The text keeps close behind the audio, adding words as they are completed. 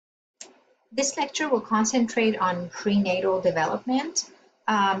This lecture will concentrate on prenatal development.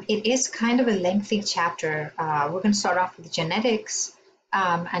 It is kind of a lengthy chapter. We're going to start off with genetics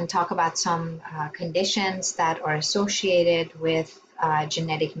and talk about some conditions that are associated with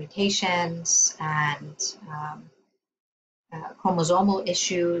genetic mutations and chromosomal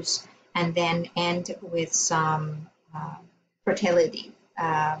issues, and then end with some fertility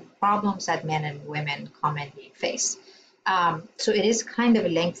problems that men and women commonly face. So it is kind of a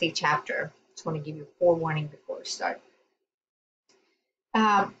lengthy chapter. Just want to give you a forewarning before we start.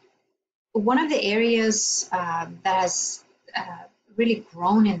 One of the areas that has really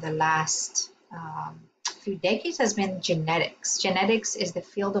grown in the last few decades has been genetics. Genetics is the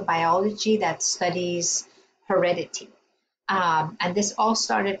field of biology that studies heredity. And this all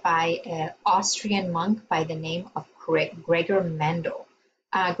started by an Austrian monk by the name of Gregor Mendel.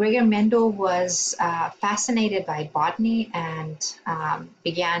 Gregor Mendel was fascinated by botany and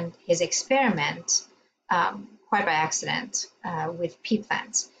began his experiment quite by accident with pea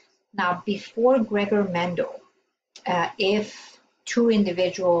plants. Now, before Gregor Mendel, if two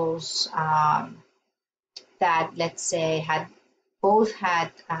individuals that, let's say, had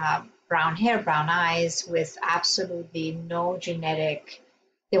brown hair, brown eyes, with absolutely no genetic,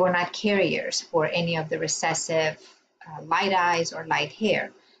 they were not carriers for any of the recessive light eyes or light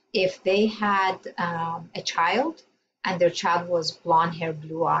hair. If they had a child and their child was blonde hair,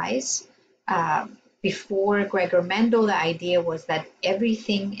 blue eyes, before Gregor Mendel, the idea was that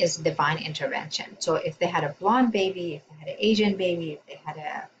everything is divine intervention. So if they had a blonde baby, if they had an Asian baby, if they had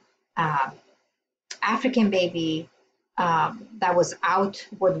a African baby, that was out,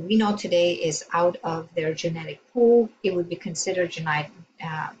 what we know today is out of their genetic pool, it would be considered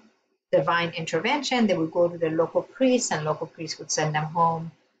divine intervention. They would go to their local priest, and local priest would send them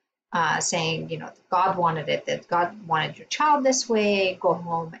home saying, you know, God wanted it, that God wanted your child this way, go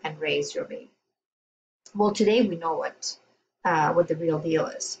home and raise your baby. Well, today we know what the real deal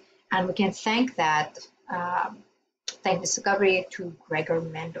is. And we can thank discovery to Gregor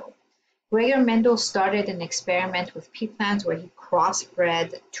Mendel. Gregor Mendel started an experiment with pea plants where he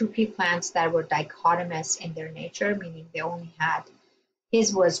crossbred two pea plants that were dichotomous in their nature, meaning they only had,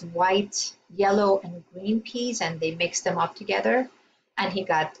 his was white, yellow, and green peas, and they mixed them up together, and he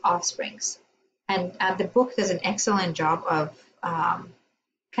got offsprings. And the book does an excellent job of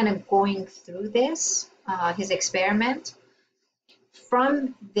kind of going through this, his experiment.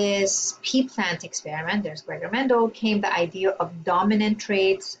 From this pea plant experiment, there's Gregor Mendel, came the idea of dominant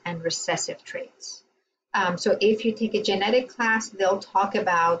traits and recessive traits. So if you take a genetic class, they'll talk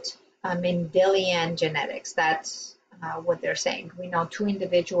about Mendelian genetics. That's what they're saying. We know two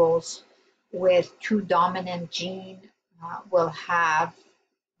individuals with two dominant genes will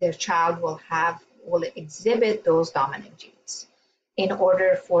exhibit those dominant genes. In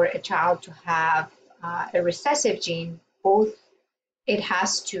order for a child to have a recessive gene, it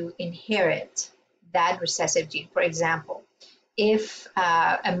has to inherit that recessive gene. For example, if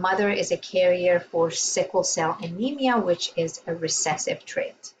a mother is a carrier for sickle cell anemia, which is a recessive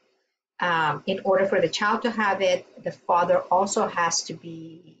trait, in order for the child to have it, the father also has to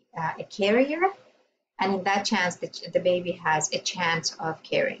be a carrier, and in that chance, the baby has a chance of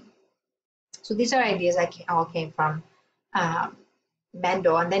carrying. So these are ideas that all came from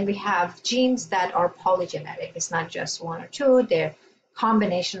Mendel. And then we have genes that are polygenetic. It's not just one or two, they're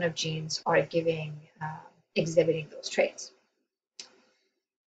combination of genes are exhibiting those traits.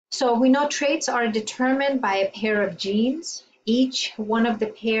 So we know traits are determined by a pair of genes. Each one of the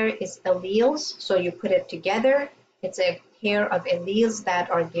pair is alleles. So you put it together, it's a pair of alleles that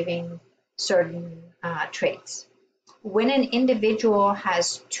are giving certain traits. When an individual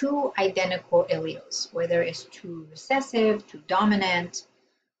has two identical alleles, whether it's two recessive, two dominant,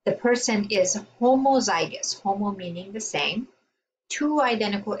 the person is homozygous, homo meaning the same, two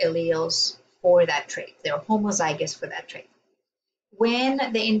identical alleles for that trait. They're homozygous for that trait.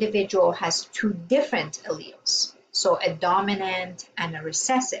 When the individual has two different alleles, so a dominant and a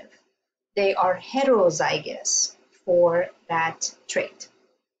recessive, they are heterozygous for that trait.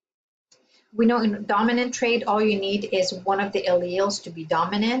 We know in dominant trait, all you need is one of the alleles to be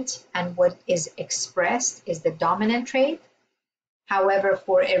dominant, and what is expressed is the dominant trait. However,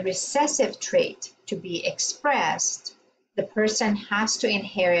 for a recessive trait to be expressed, the person has to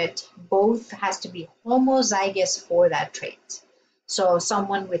inherit both, has to be homozygous for that trait. So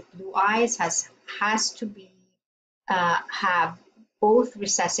someone with blue eyes has to be have both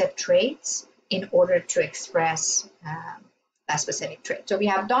recessive traits in order to express that specific trait. So we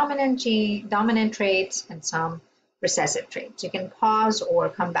have dominant traits and some recessive traits. You can pause or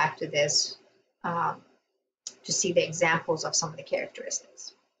come back to this to see the examples of some of the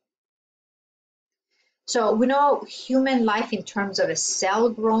characteristics. So we know human life in terms of a cell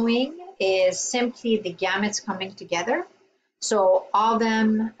growing is simply the gametes coming together. So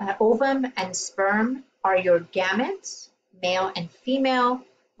ovum and sperm are your gametes, male and female.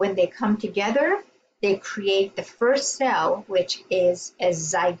 When they come together, they create the first cell, which is a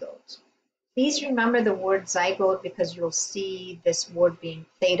zygote. Please remember the word zygote because you'll see this word being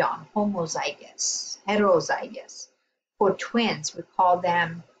played on: homozygous, heterozygous. For twins, we call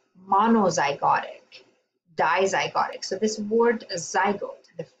them monozygotic, dizygotic. So this word zygote,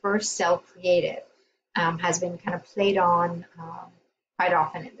 the first cell created, has been kind of played on quite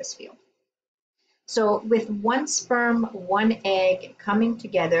often in this field. So with one sperm, one egg coming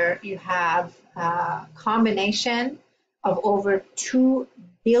together, you have a combination of over 2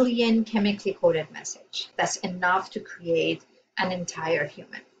 billion chemically coded message. That's enough to create an entire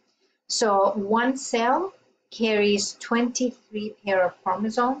human. So one cell carries 23 pair of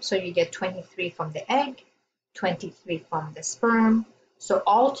chromosomes. So you get 23 from the egg, 23 from the sperm. So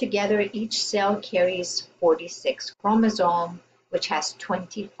altogether, each cell carries 46 chromosomes, which has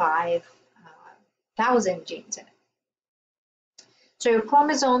 25,000 genes in it. So your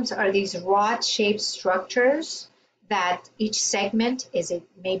chromosomes are these rod-shaped structures that each segment is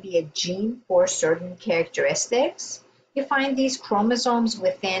maybe a gene for certain characteristics. You find these chromosomes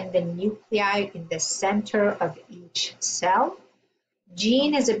within the nuclei in the center of each cell.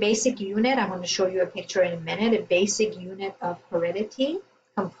 Gene is a basic unit. I'm going to show you a picture in a minute. A basic unit of heredity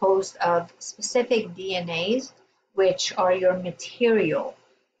composed of specific DNAs, which are your material.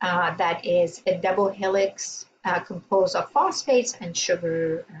 That is a double helix composed of phosphates and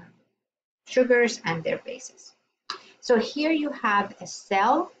sugars and their bases. So here you have a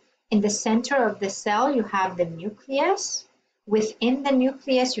cell. In the center of the cell, you have the nucleus. Within the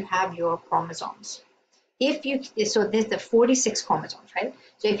nucleus, you have your chromosomes. So there's the 46 chromosomes, right?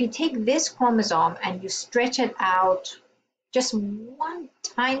 So if you take this chromosome and you stretch it out, just one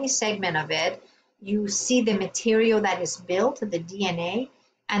tiny segment of it, you see the material that is built, the DNA,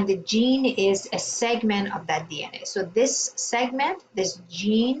 and the gene is a segment of that DNA. So this segment, this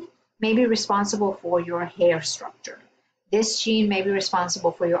gene, may be responsible for your hair structure. This gene may be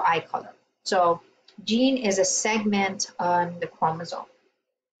responsible for your eye color. So gene is a segment on the chromosome.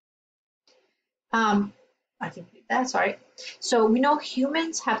 I think that's sorry. So we know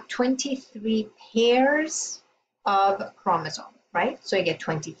humans have 23 pairs of chromosome, right? So you get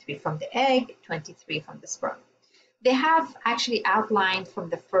 23 from the egg, 23 from the sperm. They have actually outlined from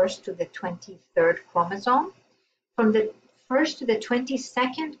the 1st to the 23rd chromosome. From the 1st to the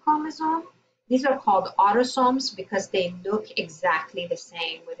 22nd chromosome, these are called autosomes because they look exactly the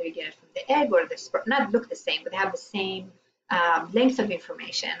same, whether you get it from the egg or the sperm. Not look the same, but they have the same length of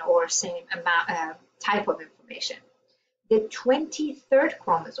information or same amount, type of information. The 23rd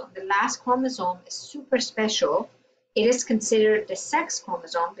chromosome, the last chromosome, is super special. It is considered the sex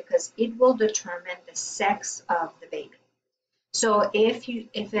chromosome because it will determine the sex of the baby. So if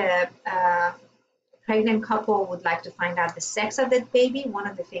a pregnant couple would like to find out the sex of the baby, one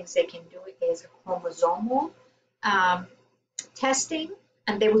of the things they can do is a chromosomal testing,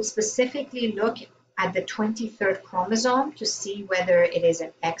 and they would specifically look at the 23rd chromosome to see whether it is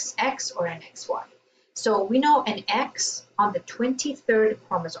an XX or an XY. So we know an X on the 23rd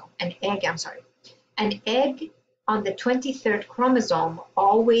chromosome, an egg on the 23rd chromosome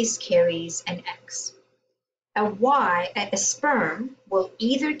always carries an X. A sperm will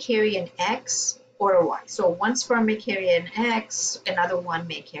either carry an X or a Y. So one sperm may carry an X, another one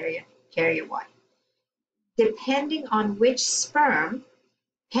may carry a Y. Depending on which sperm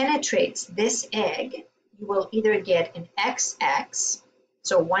penetrates this egg, you will either get an XX,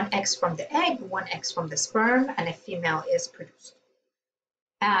 so one X from the egg, one X from the sperm, and a female is produced.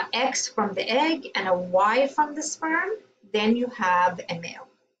 X from the egg and a Y from the sperm, then you have a male.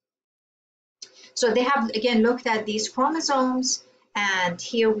 So they have, again, looked at these chromosomes, and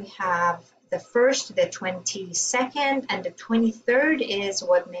here we have the 1st, the 22nd, and the 23rd is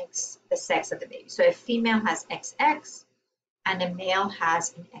what makes the sex of the baby. So a female has XX, and a male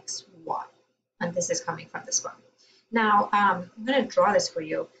has an XY, and this is coming from the sperm. Now, I'm going to draw this for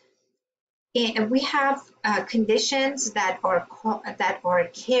you. And we have conditions that are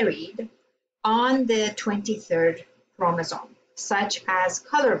carried on the 23rd chromosome, such as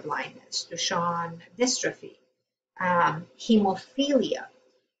color blindness, Duchenne dystrophy, hemophilia.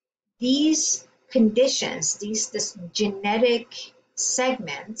 These conditions, these genetic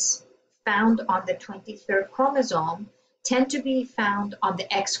segments found on the 23rd chromosome tend to be found on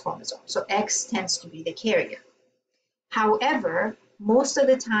the X chromosome. So X tends to be the carrier. However, most of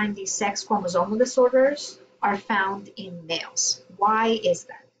the time, these sex chromosomal disorders are found in males. Why is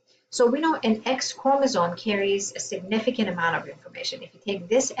that? So we know an X chromosome carries a significant amount of information. If you take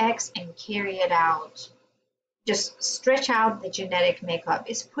this X and carry it out, just stretch out the genetic makeup,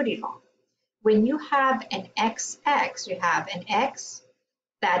 it's pretty long. When you have an XX, you have an X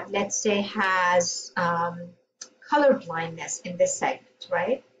that, let's say, has color blindness in this segment,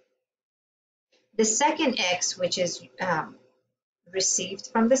 right? The second X, which is received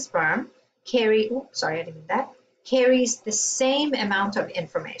from the sperm, carries the same amount of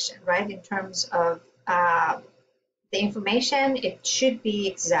information, right? In terms of the information, it should be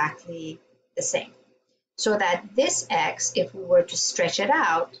exactly the same. So that this X, if we were to stretch it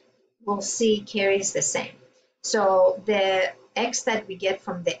out, we'll see carries the same. So the X that we get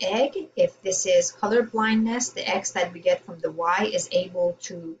from the egg, if this is color blindness, the X that we get from the Y is able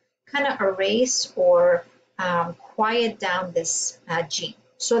to kind of erase or quiet down this gene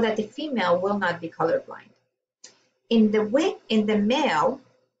so that the female will not be colorblind. In the male,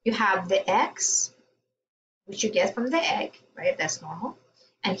 you have the X, which you get from the egg, right? That's normal.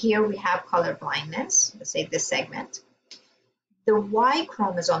 And here we have color blindness, let's say this segment. The Y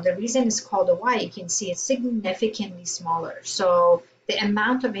chromosome, the reason it's called a Y, you can see it's significantly smaller. So the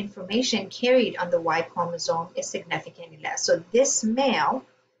amount of information carried on the Y chromosome is significantly less. So this male,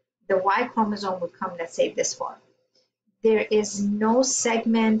 the Y chromosome would come, let's say, this far. There is no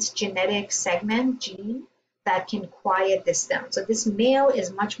genetic segment gene that can quiet this down. So this male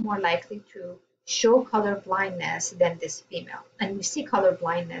is much more likely to show color blindness than this female. And we see color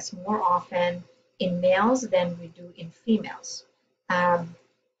blindness more often in males than we do in females.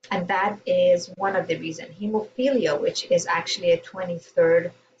 And that is one of the reasons. Hemophilia, which is actually a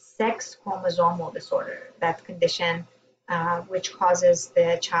 23rd sex chromosomal disorder, that condition which causes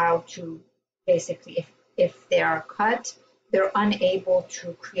the child to basically, if they are cut, they're unable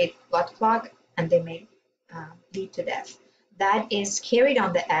to create blood clot and they may lead to death. That is carried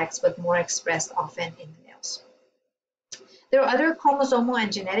on the X, but more expressed often in the males. There are other chromosomal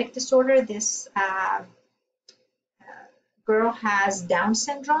and genetic disorder. This girl has Down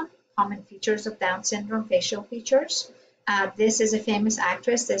syndrome, common features of Down syndrome, facial features. This is a famous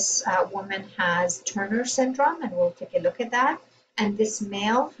actress. This woman has Turner syndrome, and we'll take a look at that. And this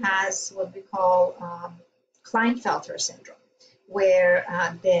male has what we call Klinefelter syndrome, where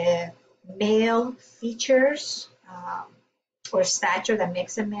the male features or stature that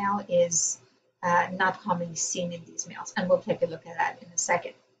makes a male is not commonly seen in these males. And we'll take a look at that in a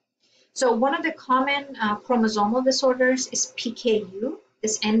second. So one of the common chromosomal disorders is PKU.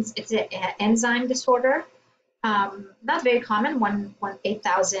 It's an enzyme disorder. Not very common.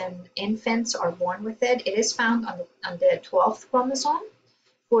 8,000 infants are born with it. It is found on the 12th chromosome.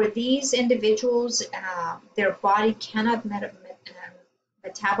 For these individuals, their body cannot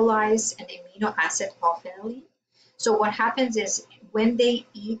metabolize an amino acid called phenylalanine. So what happens is when they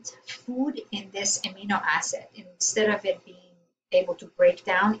eat food in this amino acid, instead of it being able to break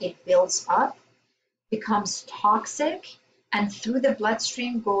down, it builds up, becomes toxic, and through the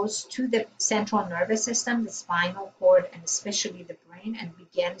bloodstream goes to the central nervous system, the spinal cord, and especially the brain, and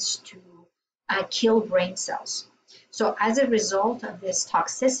begins to kill brain cells. So as a result of this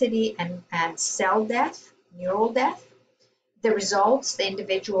toxicity and cell death, neural death, the results, the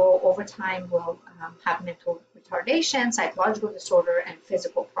individual over time will have mental retardation, psychological disorder, and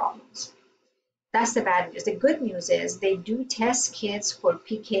physical problems. That's the bad news. The good news is they do test kids for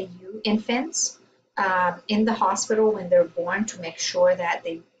PKU infants in the hospital when they're born to make sure that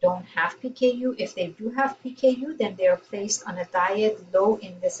they don't have PKU. If they do have PKU, then they are placed on a diet low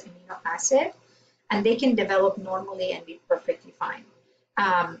in this amino acid, and they can develop normally and be perfectly fine.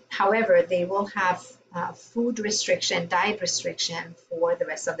 However, they will have food restriction, diet restriction for the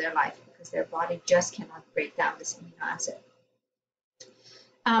rest of their life because their body just cannot break down this amino acid.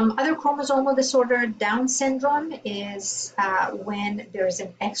 Other chromosomal disorder, Down syndrome, is when there is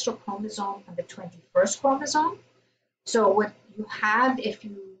an extra chromosome on the 21st chromosome. So what you have if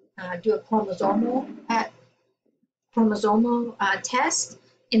you do a chromosomal test,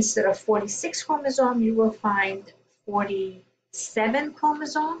 instead of 46 chromosome, you will find 47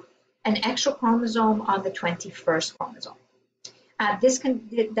 chromosome, an extra chromosome on the 21st chromosome.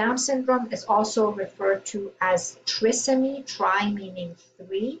 Down syndrome is also referred to as trisomy, tri meaning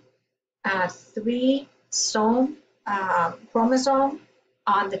three, three-some chromosome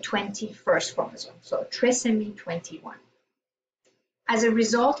on the 21st chromosome, so trisomy 21. As a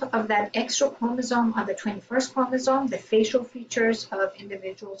result of that extra chromosome on the 21st chromosome, the facial features of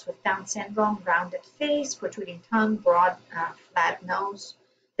individuals with Down syndrome, rounded face, protruding tongue, broad, flat nose,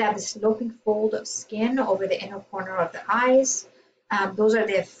 they have a sloping fold of skin over the inner corner of the eyes. Those are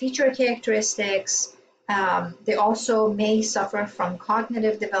their feature characteristics. They also may suffer from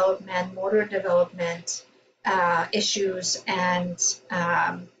cognitive development, motor development issues, and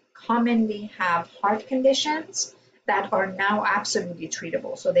commonly have heart conditions that are now absolutely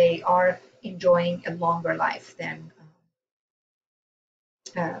treatable. So they are enjoying a longer life than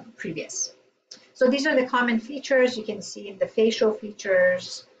previous. So these are the common features. You can see in the facial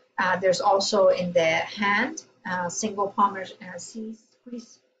features. There's also in the hand, single palmar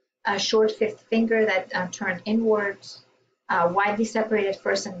squeeze, a short fifth finger that turn inwards, widely separated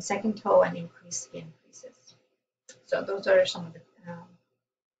first and second toe, and increased skin creases. So those are some of the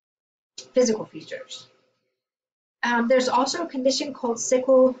physical features. There's also a condition called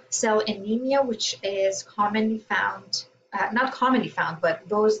sickle cell anemia, which is commonly found, not commonly found, but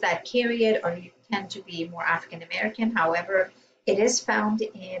those that carry it or tend to be more African American. However, it is found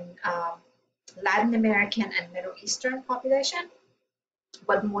in Latin American and Middle Eastern population,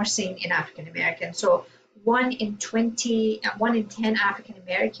 but more seen in African American. So 1 in 10 African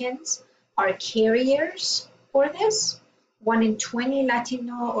Americans are carriers for this. 1 in 20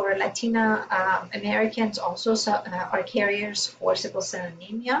 Latino or Latina Americans also are carriers for sickle cell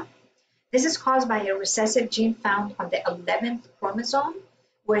anemia. This is caused by a recessive gene found on the 11th chromosome,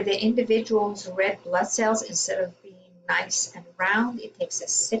 where the individual's red blood cells, instead of being nice and round, it takes a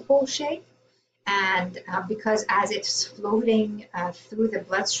sickle shape. And because as it's floating through the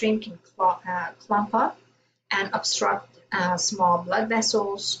bloodstream, can clump up and obstruct small blood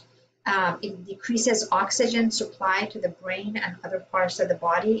vessels. It decreases oxygen supply to the brain and other parts of the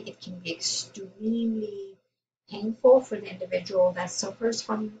body. It can be extremely painful for the individual that suffers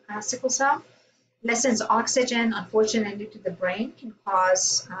from sickle cell. Lessens oxygen, unfortunately, to the brain, can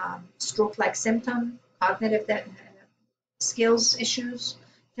cause stroke-like symptom, cognitive skills issues,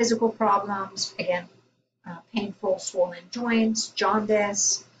 physical problems, again, painful swollen joints,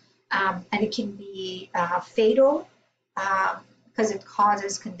 jaundice, and it can be fatal because it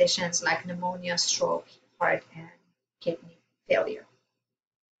causes conditions like pneumonia, stroke, heart, and kidney failure.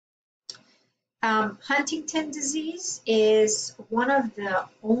 Huntington disease is one of the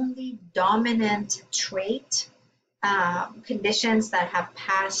only dominant trait conditions that have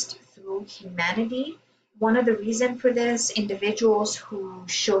passed through humanity. One of the reasons for this, individuals who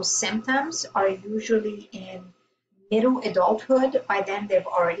show symptoms are usually in middle adulthood. By then they've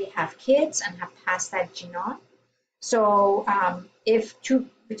already have kids and have passed that gene on. So if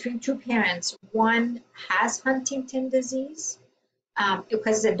between two parents, one has Huntington disease,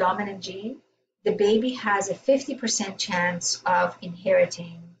 because it's a dominant gene, the baby has a 50% chance of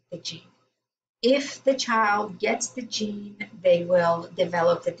inheriting the gene. If the child gets the gene, they will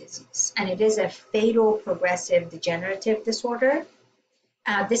develop the disease. And it is a fatal progressive degenerative disorder.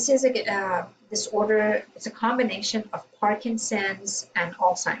 This is a disorder, it's a combination of Parkinson's and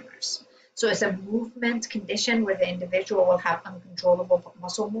Alzheimer's. So it's a movement condition where the individual will have uncontrollable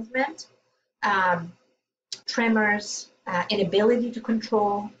muscle movement, tremors, inability to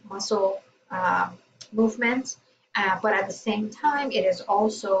control muscle movement, but at the same time, it is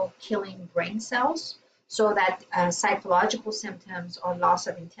also killing brain cells, so that psychological symptoms are loss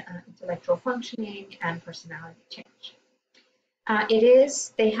of intellectual functioning and personality change.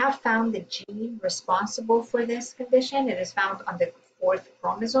 They have found the gene responsible for this condition. It is found on the 4th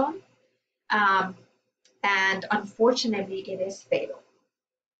chromosome, and unfortunately, it is fatal.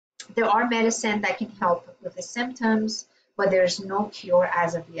 There are medicines that can help with the symptoms, but there's no cure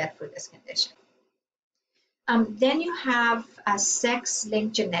as of yet for this condition. Then you have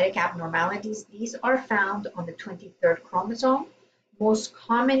sex-linked genetic abnormalities. These are found on the 23rd chromosome, most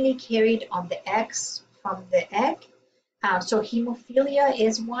commonly carried on the X from the egg. So hemophilia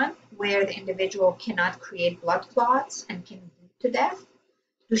is one where the individual cannot create blood clots and can bleed to death.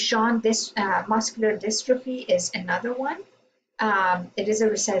 Duchenne muscular dystrophy is another one.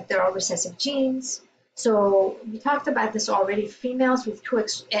 There are recessive genes. So we talked about this already. Females with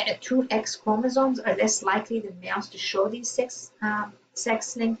two X chromosomes are less likely than males to show these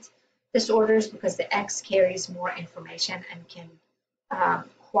sex-linked disorders because the X carries more information and can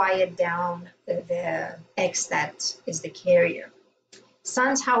quiet down the X that is the carrier.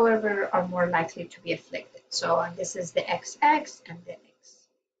 Sons, however, are more likely to be afflicted. So this is the XX and the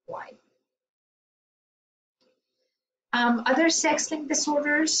XY. Other sex-linked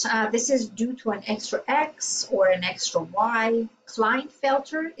disorders, this is due to an extra X or an extra Y.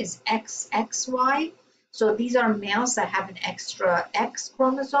 Klinefelter is XXY. So these are males that have an extra X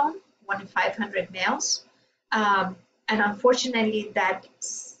chromosome, 1 in 500 males. And unfortunately, that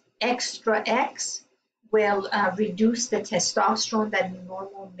extra X will reduce the testosterone that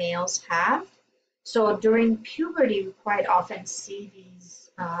normal males have. So during puberty, we quite often see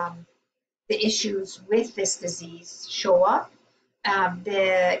the issues with this disease show up. The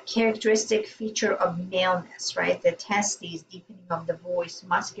characteristic feature of maleness, right? The testes, deepening of the voice,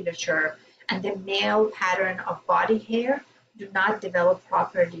 musculature, and the male pattern of body hair do not develop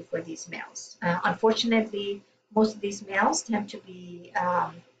properly for these males. Unfortunately, most of these males tend to be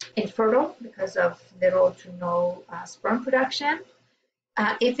infertile because of little to no sperm production.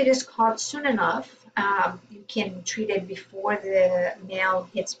 If it is caught soon enough, you can treat it before the male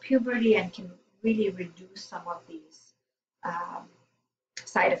hits puberty and can really reduce some of these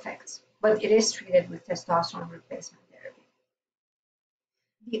side effects. But it is treated with testosterone replacement therapy.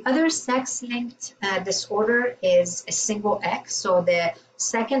 The other sex-linked disorder is a single X, so the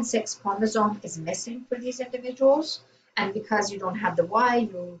second sex chromosome is missing for these individuals. And because you don't have the Y,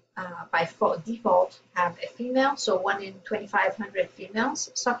 you by default have a female. So 1 in 2,500 females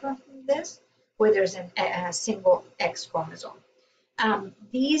suffer from this, where there's a single X chromosome.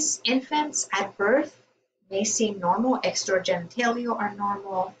 These infants at birth may seem normal, extragenitalial are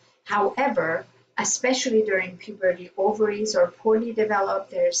normal. However, especially during puberty, ovaries are poorly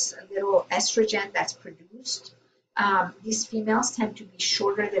developed. There's a little estrogen that's produced. These females tend to be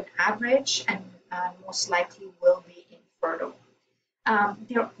shorter than average and most likely will be infertile.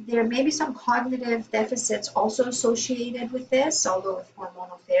 There may be some cognitive deficits also associated with this, although with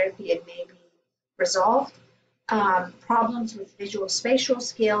hormonal therapy it may be resolved. Problems with visual spatial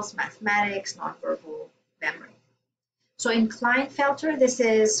skills, mathematics, nonverbal memory. So in Klinefelter, this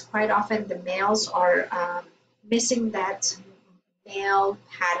is quite often the males are missing that male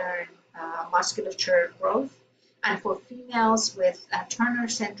pattern musculature growth. And for females with Turner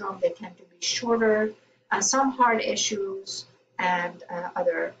syndrome, they tend to be shorter, some heart issues, and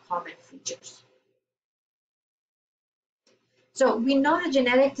other common features. So we know the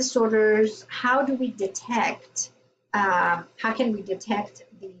genetic disorders. How do we detect, how can we detect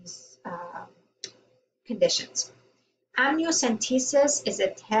these conditions? Amniocentesis is a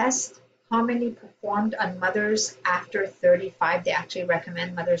test commonly performed on mothers after 35. They actually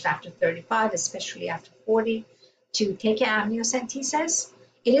recommend mothers after 35, especially after 40, to take amniocentesis.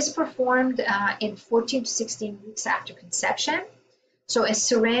 It is performed in 14 to 16 weeks after conception. So a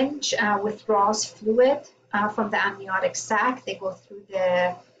syringe withdraws fluid from the amniotic sac. They go through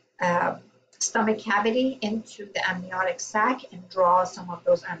the stomach cavity into the amniotic sac and draw some of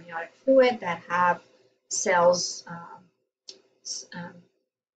those amniotic fluid that have cells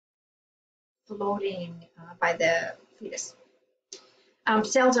floating by the fetus.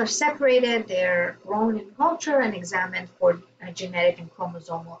 Cells are separated, they're grown in culture and examined for genetic and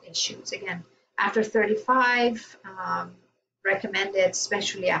chromosomal issues. Again, after 35, recommended,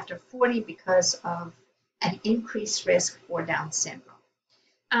 especially after 40, because of an increased risk for Down syndrome.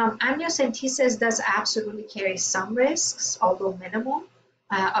 Amniocentesis does absolutely carry some risks, although minimal,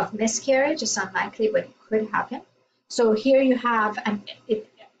 of miscarriage. It's unlikely, but it could happen. So here you have, and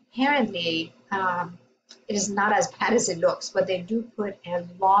apparently, it is not as bad as it looks, but they do put a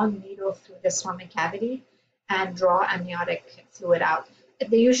long needle through the stomach cavity and draw amniotic fluid out.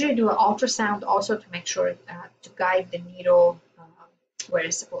 They usually do an ultrasound also to make sure to guide the needle where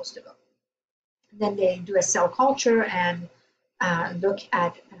it's supposed to go. Then they do a cell culture and look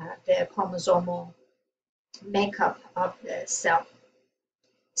at the chromosomal makeup of the cell.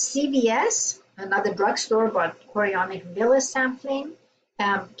 CVS, another drugstore, but chorionic villus sampling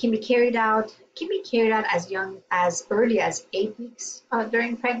can be carried out as early as 8 weeks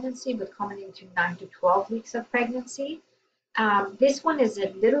during pregnancy, but commonly between 9 to 12 weeks of pregnancy. This one is a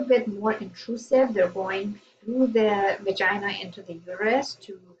little bit more intrusive. They're going through the vagina into the uterus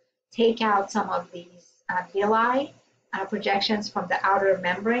to take out some of these villi projections from the outer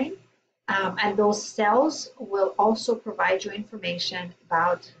membrane. And those cells will also provide you information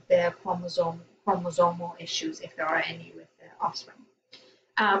about the chromosomal issues, if there are any, with the offspring.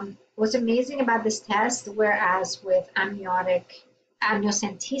 What's amazing about this test, whereas with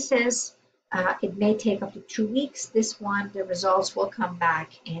amniocentesis, it may take up to 2 weeks. This one, the results will come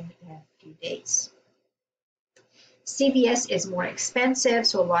back in a few days. CVS is more expensive,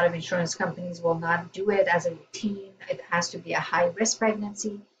 so a lot of insurance companies will not do it as a routine. It has to be a high-risk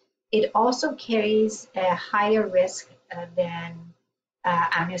pregnancy. It also carries a higher risk than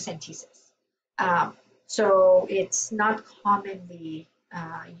amniocentesis. So it's not commonly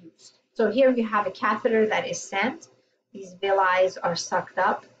used. So here you have a catheter that is sent. These villi are sucked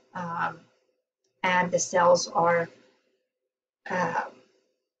up, and the cells are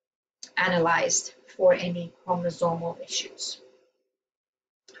analyzed for any chromosomal issues.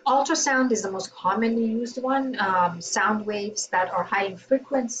 Ultrasound is the most commonly used one. Sound waves that are high in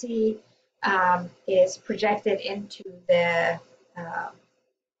frequency is projected into the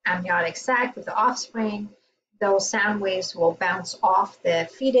amniotic sac with the offspring, those sound waves will bounce off the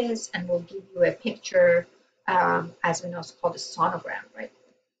fetus and will give you a picture, as we know, it's called a sonogram, right?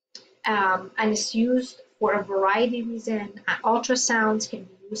 And it's used for a variety of reasons. Ultrasounds can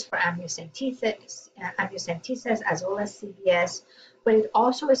be used for amniocentesis as well as CBS, but it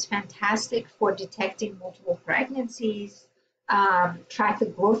also is fantastic for detecting multiple pregnancies, track the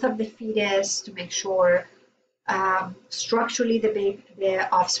growth of the fetus to make sure structurally the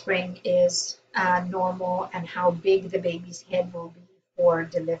offspring is normal, and how big the baby's head will be for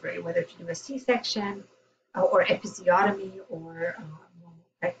delivery, whether to do a C-section or episiotomy or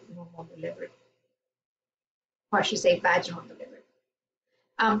normal delivery, or I should say vaginal delivery.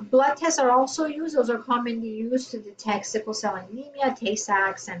 Blood tests are also used. Those are commonly used to detect sickle cell anemia,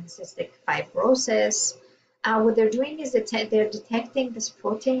 Tay-Sachs, and cystic fibrosis. What they're doing is they're detecting this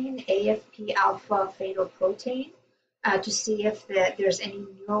protein, AFP alpha fetoprotein, to see if there's any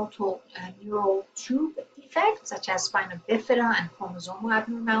neural tube defects, such as spina bifida and chromosomal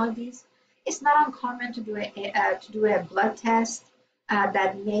abnormalities. It's not uncommon to do a blood test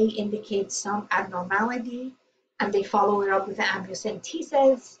that may indicate some abnormality, and they follow it up with an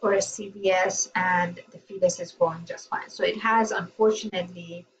amniocentesis or a CBS, and the fetus is growing just fine. So it has,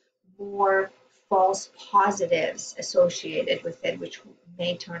 unfortunately, more false positives associated with it, which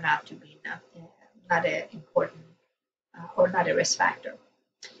may turn out to be not an important or not a risk factor.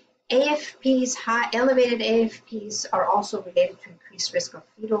 AFPs, elevated AFPs are also related to increased risk of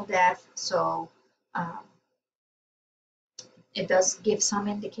fetal death, so it does give some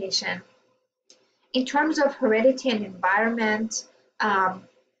indication. In terms of heredity and environment,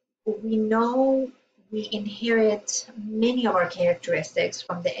 we know we inherit many of our characteristics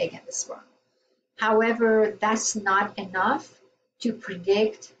from the egg and the sperm. However, that's not enough to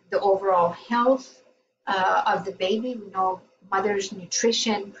predict the overall health of the baby. We know mother's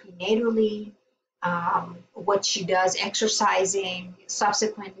nutrition prenatally, what she does exercising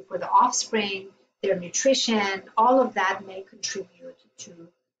subsequently for the offspring, their nutrition, all of that may contribute to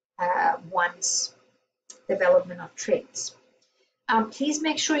one's development of traits. Please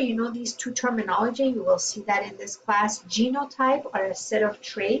make sure you know these two terminology. You will see that in this class. Genotype are a set of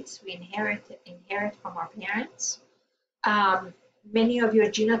traits we inherit from our parents. Many of your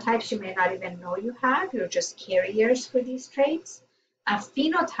genotypes you may not even know you have. You're just carriers for these traits.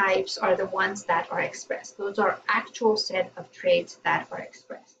 Phenotypes are the ones that are expressed. Those are actual set of traits that are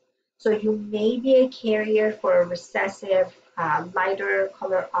expressed. So you may be a carrier for a recessive lighter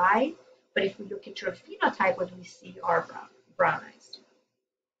color eye, but if we look at your phenotype, what we see are brown eyes.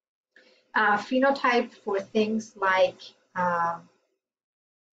 Phenotype for things like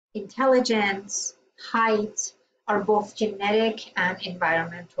intelligence, height, are both genetic and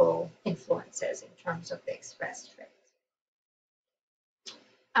environmental influences in terms of the expressed trait.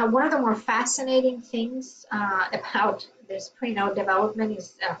 One of the more fascinating things about this prenatal development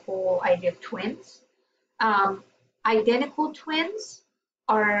is the whole idea of twins. Identical twins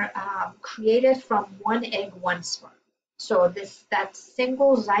are created from one egg, one sperm. So that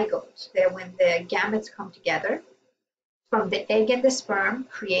single zygote, that when the gametes come together, from the egg and the sperm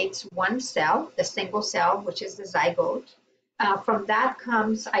creates one cell, the single cell, which is the zygote. From that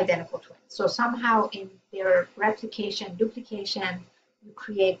comes identical twins. So somehow in their replication, duplication, you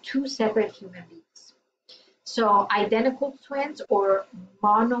create two separate human beings. So identical twins or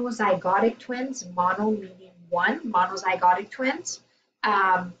monozygotic twins, mono meaning one, monozygotic twins,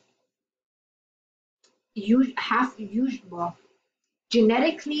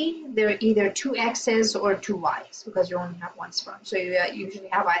 genetically, they're either two X's or two Y's because you only have one sperm. So you usually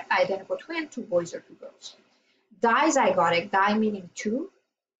have identical twin, two boys or two girls. Dizygotic, di meaning two,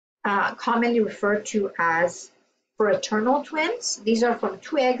 commonly referred to as fraternal twins. These are from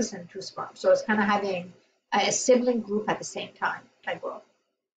two eggs and two sperm. So it's kind of having a sibling group at the same time type growth.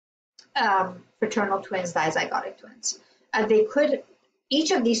 Fraternal twins, dizygotic twins.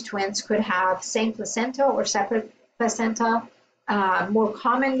 Each of these twins could have same placenta or separate placenta. More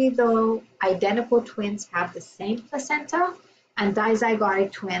commonly, though, identical twins have the same placenta, and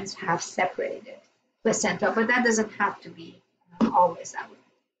dizygotic twins have separated placenta, but that doesn't have to be always that way.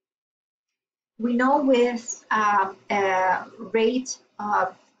 We know with rate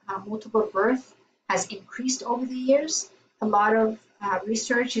of multiple birth has increased over the years. A lot of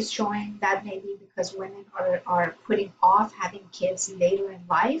research is showing that maybe because women are putting off having kids later in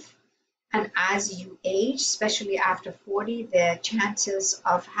life. And as you age, especially after 40, the chances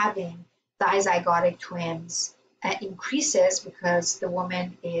of having dizygotic twins increases because the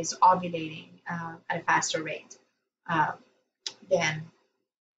woman is ovulating at a faster rate than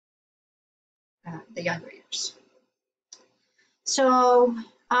the younger years. So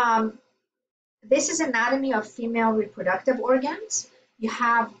This is anatomy of female reproductive organs. You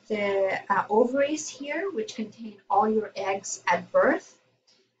have the ovaries here, which contain all your eggs at birth.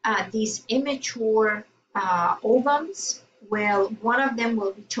 These immature ovums one of them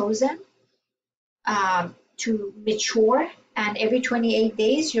will be chosen to mature, and every 28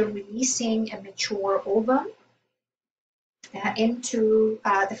 days you're releasing a mature ovum into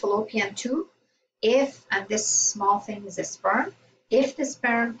the fallopian tube. And this small thing is a sperm, if the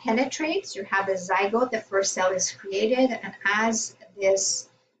sperm penetrates, you have a zygote, the first cell is created, and as this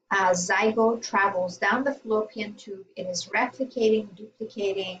zygote travels down the fallopian tube, it is replicating,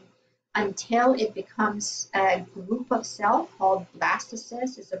 duplicating, until it becomes a group of cells called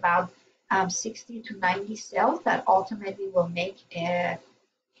blastocysts. It's about 60 to 90 cells that ultimately will make a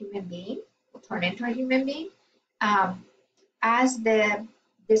human being, will turn into a human being. As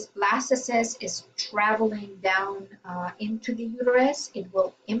this blastocyst is traveling down into the uterus, it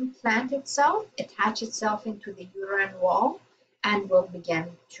will implant itself, attach itself into the uterine wall, and will begin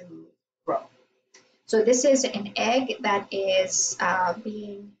to grow. So this is an egg that is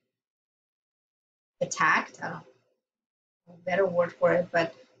being attacked, I don't know a better word for it,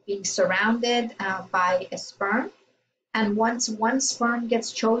 but being surrounded by a sperm. And once one sperm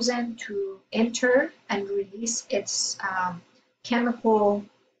gets chosen to enter and release its chemical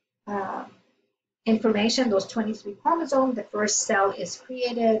information, those 23 chromosomes, the first cell is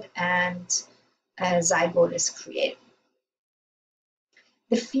created and a zygote is created.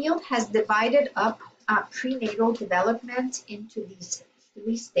 The field has divided up prenatal development into these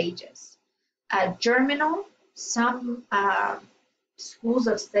 3 stages. Germinal, some schools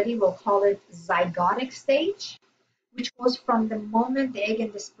of study will call it zygotic stage, which goes from the moment the egg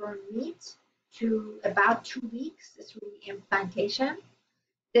and the sperm meet to about 2 weeks. It's really implantation.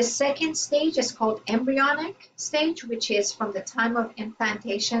 The second stage is called embryonic stage, which is from the time of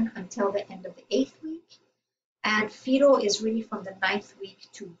implantation until the end of the 8th week. And fetal is really from the 9th week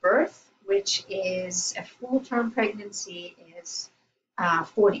to birth, which is a full-term pregnancy is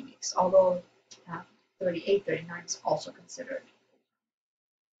 40 weeks, although 38, 39 is also considered.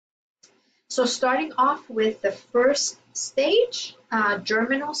 So starting off with the first stage,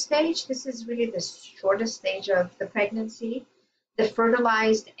 germinal stage, this is really the shortest stage of the pregnancy. The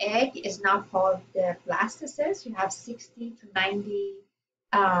fertilized egg is now called the blastocyst. You have 60 to 90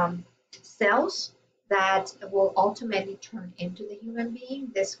 cells that will ultimately turn into the human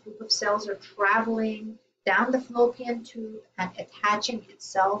being. This group of cells are traveling down the fallopian tube and attaching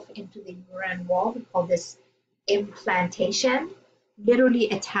itself into the uterine wall. We call this implantation, literally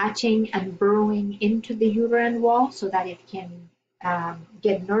attaching and burrowing into the uterine wall so that it can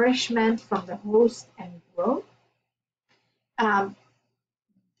get nourishment from the host and grow.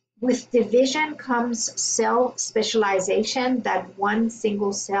 With division comes cell specialization, that one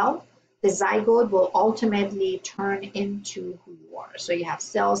single cell, the zygote, will ultimately turn into who you are. So you have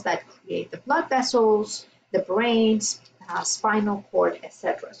cells that create the blood vessels, the brains, spinal cord,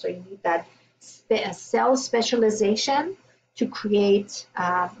 etc. So you need that cell specialization to create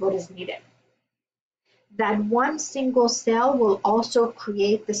what is needed. That one single cell will also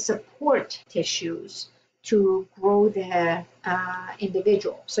create the support tissues to grow the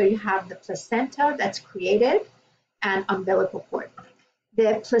individual. So you have the placenta that's created and umbilical cord.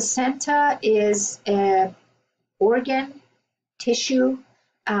 The placenta is an organ tissue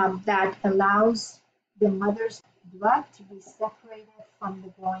that allows the mother's blood to be separated from the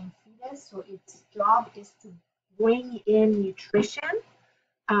growing fetus. So its job is to bring in nutrition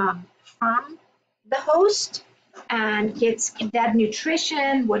from the host, and gets that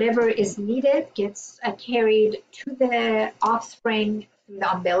nutrition, whatever is needed, gets carried to the offspring through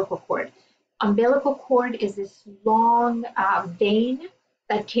the umbilical cord. Umbilical cord is this long vein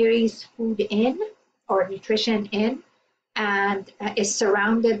that carries food in, or nutrition in, and is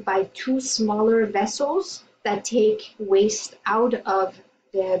surrounded by 2 smaller vessels that take waste out of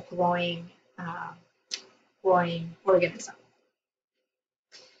the growing organism.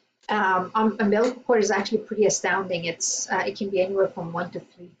 Umbilical cord is actually pretty astounding. It can be anywhere from 1 to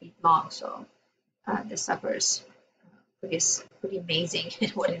 3 feet long. So the supper is pretty amazing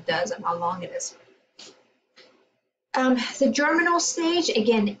in what it does and how long it is. The germinal stage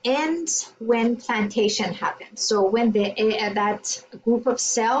again ends when plantation happens. So when that group of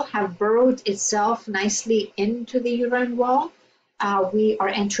cells have burrowed itself nicely into the uterine wall, we are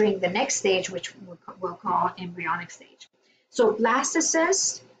entering the next stage, which we'll call embryonic stage. So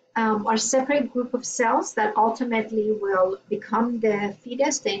blastocysts are a separate group of cells that ultimately will become the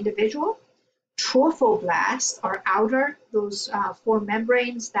fetus, the individual. Trophoblasts are outer, those 4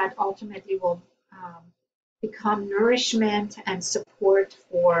 membranes that ultimately will become nourishment and support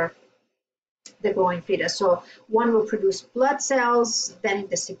for the growing fetus. So one will produce blood cells, then it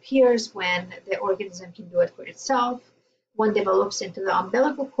disappears when the organism can do it for itself. One develops into the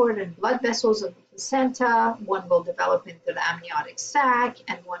umbilical cord and blood vessels of the placenta. One will develop into the amniotic sac,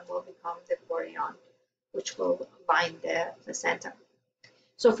 and one will become the chorion, which will line the placenta.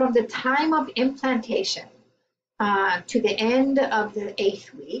 So from the time of implantation to the end of the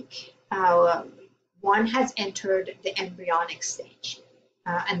 8th week, one has entered the embryonic stage.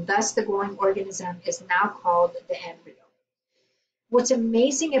 And thus the growing organism is now called the embryo. What's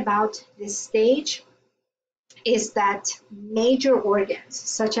amazing about this stage is that major organs,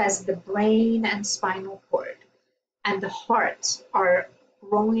 such as the brain and spinal cord and the heart, are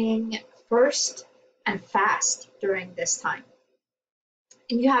growing first and fast during this time.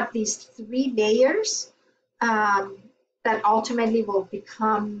 And you have these 3 layers that ultimately will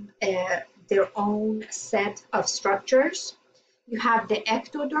become their own set of structures. You have the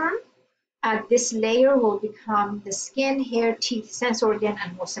ectoderm. This layer will become the skin, hair, teeth, sense organ,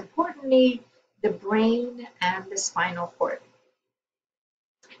 and most importantly, the brain and the spinal cord.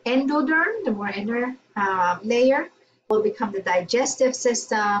 Endoderm, the more inner layer, will become the digestive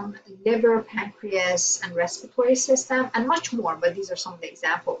system, liver, pancreas, and respiratory system, and much more, but these are some of the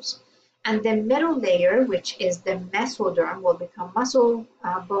examples. And the middle layer, which is the mesoderm, will become muscle,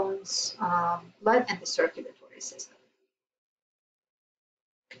 bones, blood, and the circulatory system.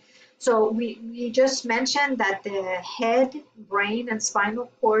 So we just mentioned that the head, brain, and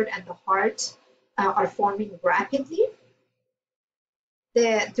spinal cord and the heart are forming rapidly.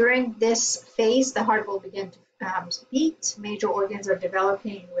 During this phase, the heart will begin to beat. Major organs are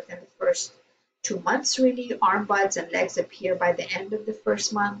developing within the first 2 months, really. Arm, buds, and legs appear by the end of the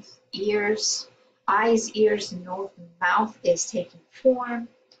first month. Ears, eyes, ears, nose, and mouth is taking form.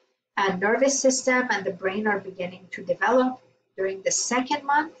 And nervous system and the brain are beginning to develop during the 2nd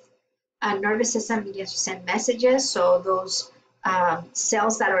month. Nervous system begins to send messages, so those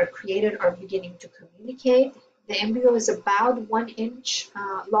cells that are created are beginning to communicate. The embryo is about 1 inch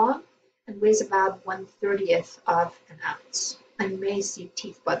long and weighs about 1/30th of an ounce. And you may see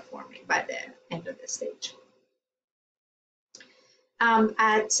teeth bud forming by the end of this stage.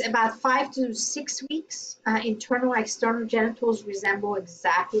 At about 5 to 6 weeks, internal and external genitals resemble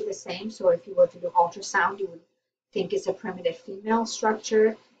exactly the same. So if you were to do ultrasound, you would think it's a primitive female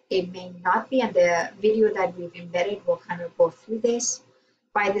structure. It may not be, and the video that we've embedded will kind of go through this.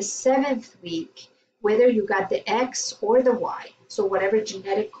 By the 7th week, whether you got the X or the Y, so whatever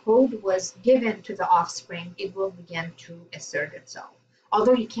genetic code was given to the offspring, it will begin to assert itself.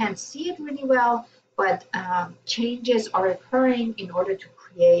 Although you can't see it really well, but changes are occurring in order to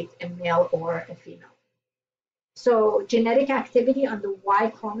create a male or a female. So genetic activity on the Y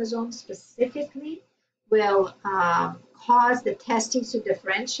chromosome specifically will cause the testes to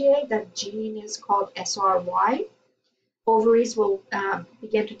differentiate. That gene is called SRY. Ovaries will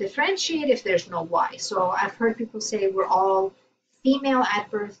begin to differentiate if there's no Y. So I've heard people say we're all female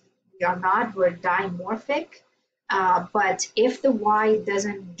at birth. We are not, we're dimorphic. But if the Y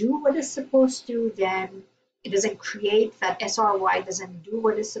doesn't do what it's supposed to, then it doesn't create, that SRY doesn't do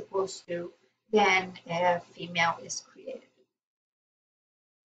what it's supposed to, then a female is created.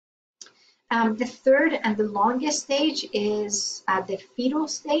 The 3rd and the longest stage is the fetal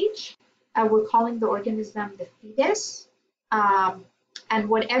stage. We're calling the organism the fetus. And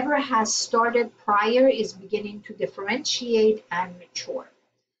whatever has started prior is beginning to differentiate and mature.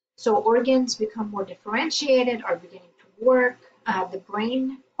 So organs become more differentiated, are beginning to work. The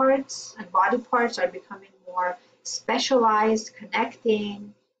brain parts and body parts are becoming more specialized,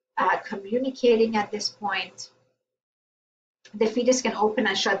 connecting, communicating at this point. The fetus can open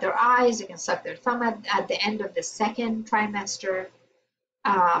and shut their eyes. It can suck their thumb at the end of the 2nd trimester.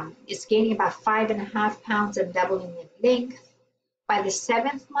 It's gaining about 5.5 pounds and doubling in length. By the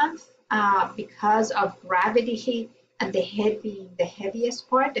 7th month, because of gravity and the head being the heaviest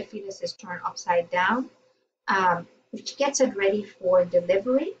part, the fetus is turned upside down, which gets it ready for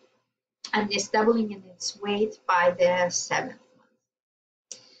delivery, and is doubling in its weight by the 7th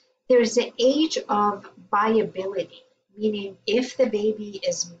month. There's the age of viability, meaning if the baby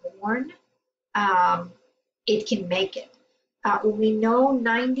is born, it can make it. We know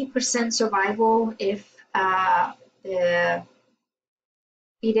 90% survival if the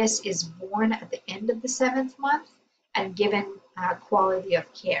fetus is born at the end of the 7th month and given quality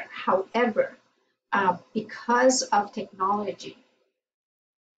of care. However, because of technology,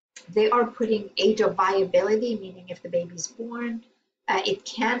 they are putting age of viability, meaning if the baby is born, it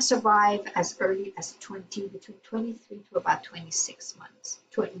can survive as early as between 23 to about 26 months,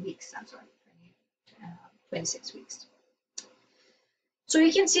 20 weeks, I'm sorry, 26 weeks. So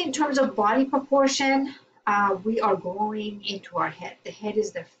you can see in terms of body proportion, we are growing into our head. The head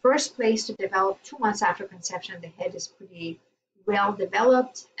is the first place to develop. 2 months after conception, the head is pretty well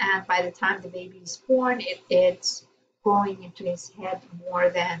developed, and by the time the baby is born, it's growing into his head more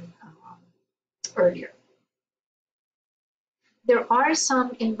than earlier. There are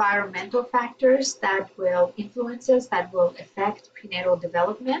some environmental factors that will influence us, that will affect prenatal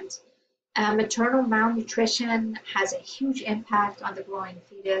development. Maternal malnutrition has a huge impact on the growing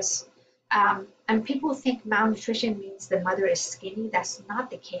fetus. And people think malnutrition means the mother is skinny. That's not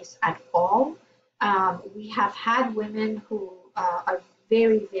the case at all. We have had women who are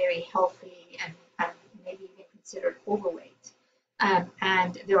very, very healthy and maybe even considered overweight.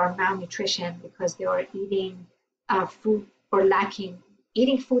 And there are malnutrition because they are eating food or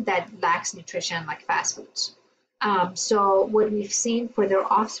eating food that lacks nutrition, like fast foods. So what we've seen for their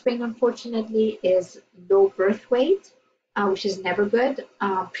offspring, unfortunately, is low birth weight, which is never good.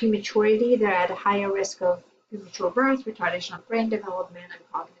 Prematurity, they're at a higher risk of premature birth, retardation of brain development,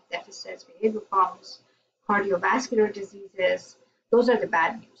 and cognitive deficits, behavioral problems, cardiovascular diseases. Those are the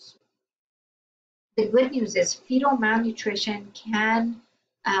bad news. The good news is fetal malnutrition can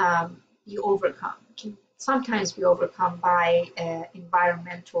be overcome, can sometimes be overcome by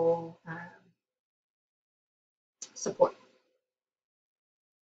environmental support.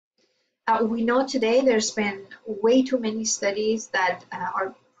 We know today there's been way too many studies that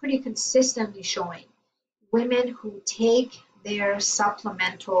are pretty consistently showing women who take their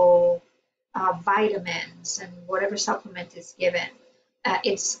supplemental vitamins and whatever supplement is given,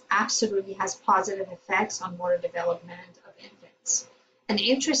 it absolutely has positive effects on motor development of infants. And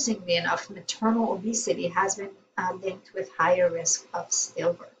interestingly enough, maternal obesity has been linked with higher risk of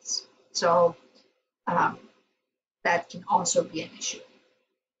stillbirths. So that can also be an issue.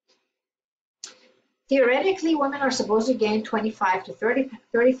 Theoretically, women are supposed to gain 25 to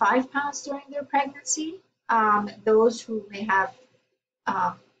 35 pounds during their pregnancy. Those who may have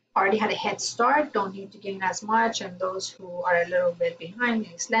already had a head start don't need to gain as much, and those who are a little bit behind,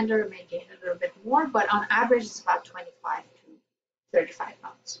 being slender, may gain a little bit more, but on average, it's about 25 to 35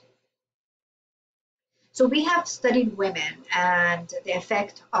 pounds. So we have studied women and the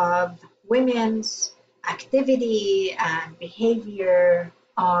effect of women's activity and behavior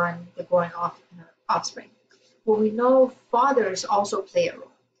on the growing offspring. Well, we know fathers also play a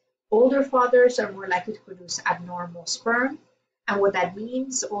role. Older fathers are more likely to produce abnormal sperm, and what that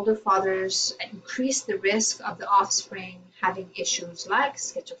means, older fathers increase the risk of the offspring having issues like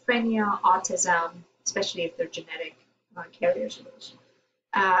schizophrenia, autism, especially if they're genetic carriers of those,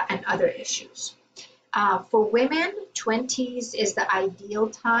 and other issues. For women, 20s is the ideal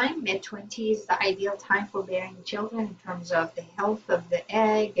time, mid-20s is the ideal time for bearing children in terms of the health of the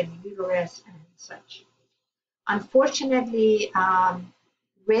egg and uterus and such. Unfortunately,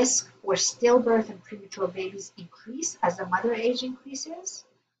 risk for stillbirth and premature babies increase as the mother age increases,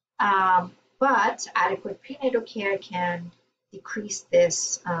 but adequate prenatal care can decrease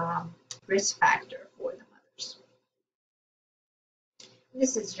this risk factor for the mothers.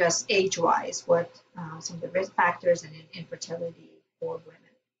 This is just age-wise what some of the risk factors and infertility for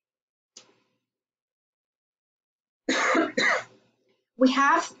women. We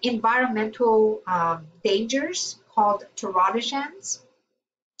have environmental dangers called teratogens.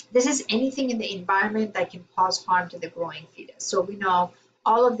 This is anything in the environment that can cause harm to the growing fetus. So we know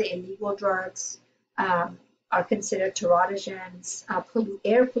all of the illegal drugs are considered teratogens,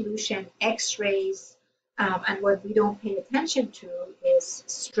 air pollution, X-rays, and what we don't pay attention to is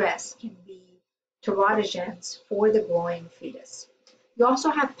stress can be teratogens for the growing fetus. You also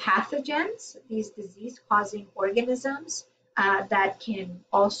have pathogens, these disease-causing organisms that can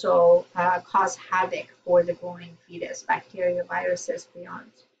also cause havoc for the growing fetus, bacteria, viruses,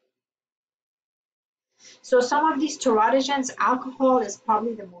 prions. So some of these teratogens, alcohol is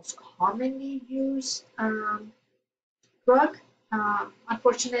probably the most commonly used drug,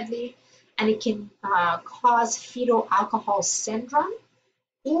 unfortunately, and it can cause fetal alcohol syndrome,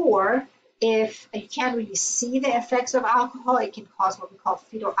 or if you can't really see the effects of alcohol, it can cause what we call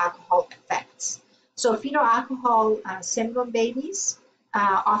fetal alcohol effects. So fetal alcohol syndrome babies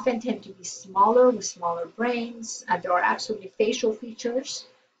often tend to be smaller with smaller brains. There are absolutely facial features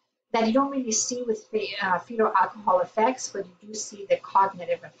that you don't really see with fetal alcohol effects, but you do see the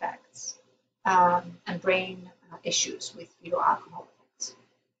cognitive effects and brain issues with fetal alcohol effects.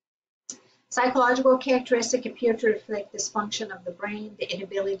 Psychological characteristics appear to reflect dysfunction of the brain, the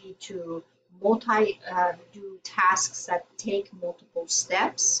inability to do tasks that take multiple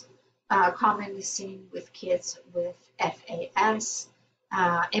steps, commonly seen with kids with FAS,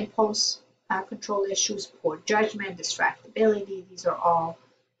 impulse control issues, poor judgment, distractibility. These are all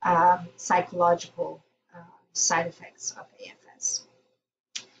psychological side effects of AFS.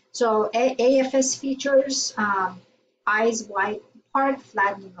 So AFS features eyes wide apart,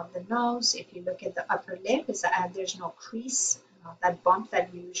 flattening of the nose. If you look at the upper lip, there's no crease. That bump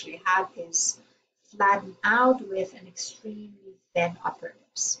that we usually have is flattened out with an extremely thin upper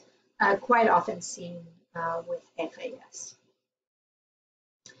lips, quite often seen with FAS.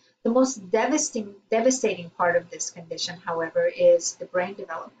 The most devastating part of this condition, however, is the brain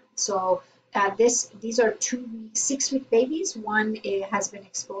development. So these are 6-week babies. One has been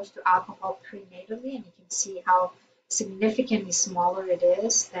exposed to alcohol prenatally, and you can see how significantly smaller it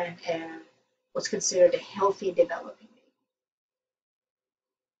is than what's considered a healthy developing baby.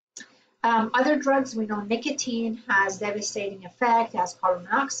 Other drugs, we know nicotine has devastating effect, has carbon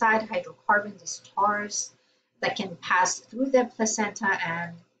monoxide, hydrocarbons, as tars that can pass through the placenta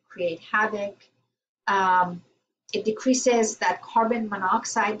and create havoc. It decreases that carbon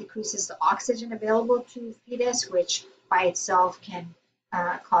monoxide, decreases the oxygen available to fetus, which by itself can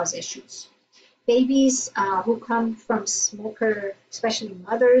cause issues. Babies who come from smoker, especially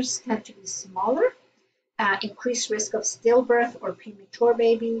mothers, tend to be smaller, increased risk of stillbirth or premature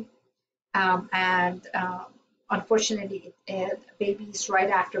baby, and unfortunately, babies right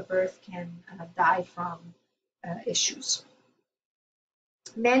after birth can die from issues.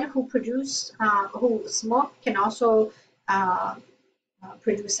 Men who smoke can also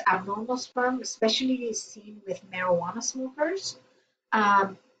produce abnormal sperm, especially seen with marijuana smokers.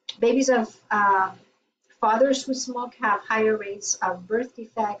 Babies of fathers who smoke have higher rates of birth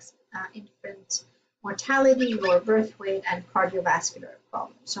defects, infant mortality, lower birth weight, and cardiovascular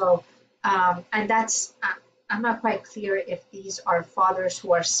problems. So, and that's, I'm not quite clear if these are fathers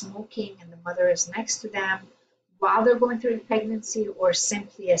who are smoking and the mother is next to them while they're going through pregnancy, or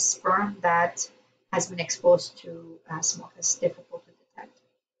simply a sperm that has been exposed to smoke. It's difficult to detect.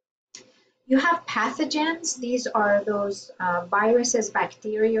 You have pathogens. These are those viruses,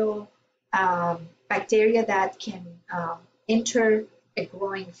 bacteria that can enter a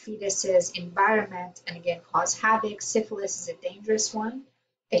growing fetus's environment and again cause havoc. Syphilis is a dangerous one.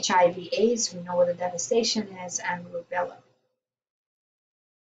 HIV/AIDS, we know what the devastation is, and rubella.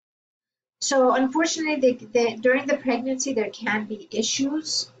 So unfortunately, during the pregnancy, there can be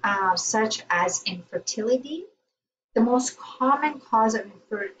issues such as infertility. The most common cause of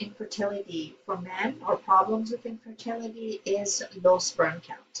infertility for men, or problems with infertility, is low sperm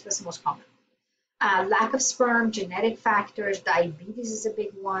count. That's the most common. Lack of sperm, genetic factors, diabetes is a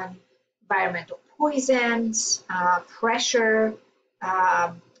big one, environmental poisons, pressure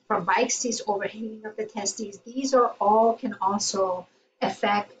from bike seats, overheating of the testes. These are all can also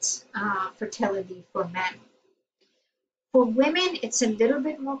affect fertility for men. For women, it's a little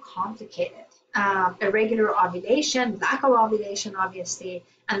bit more complicated. Irregular ovulation, lack of ovulation, obviously,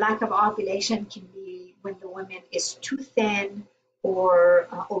 and lack of ovulation can be when the woman is too thin or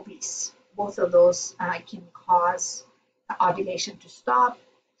obese. Both of those can cause ovulation to stop.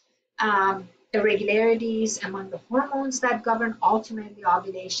 Irregularities among the hormones that govern ultimately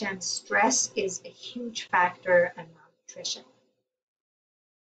ovulation. Stress is a huge factor, and malnutrition.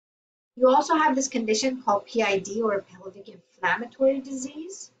 You also have this condition called PID, or pelvic inflammatory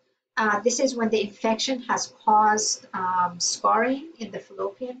disease. This is when the infection has caused scarring in the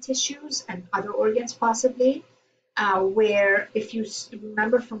fallopian tissues and other organs possibly, where if you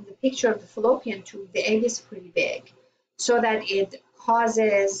remember from the picture of the fallopian tube, the egg is pretty big, so that it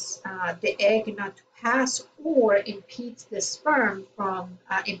causes the egg not to pass or impedes the sperm from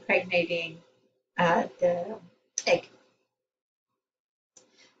impregnating the egg.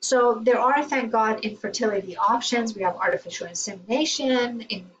 So there are, thank God, infertility options. We have artificial insemination,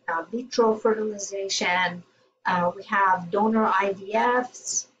 in vitro fertilization. We have donor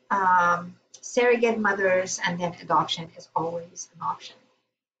IVFs, surrogate mothers, and then adoption is always an option.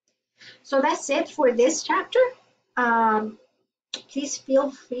 So that's it for this chapter. Please feel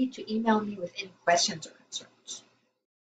free to email me with any questions or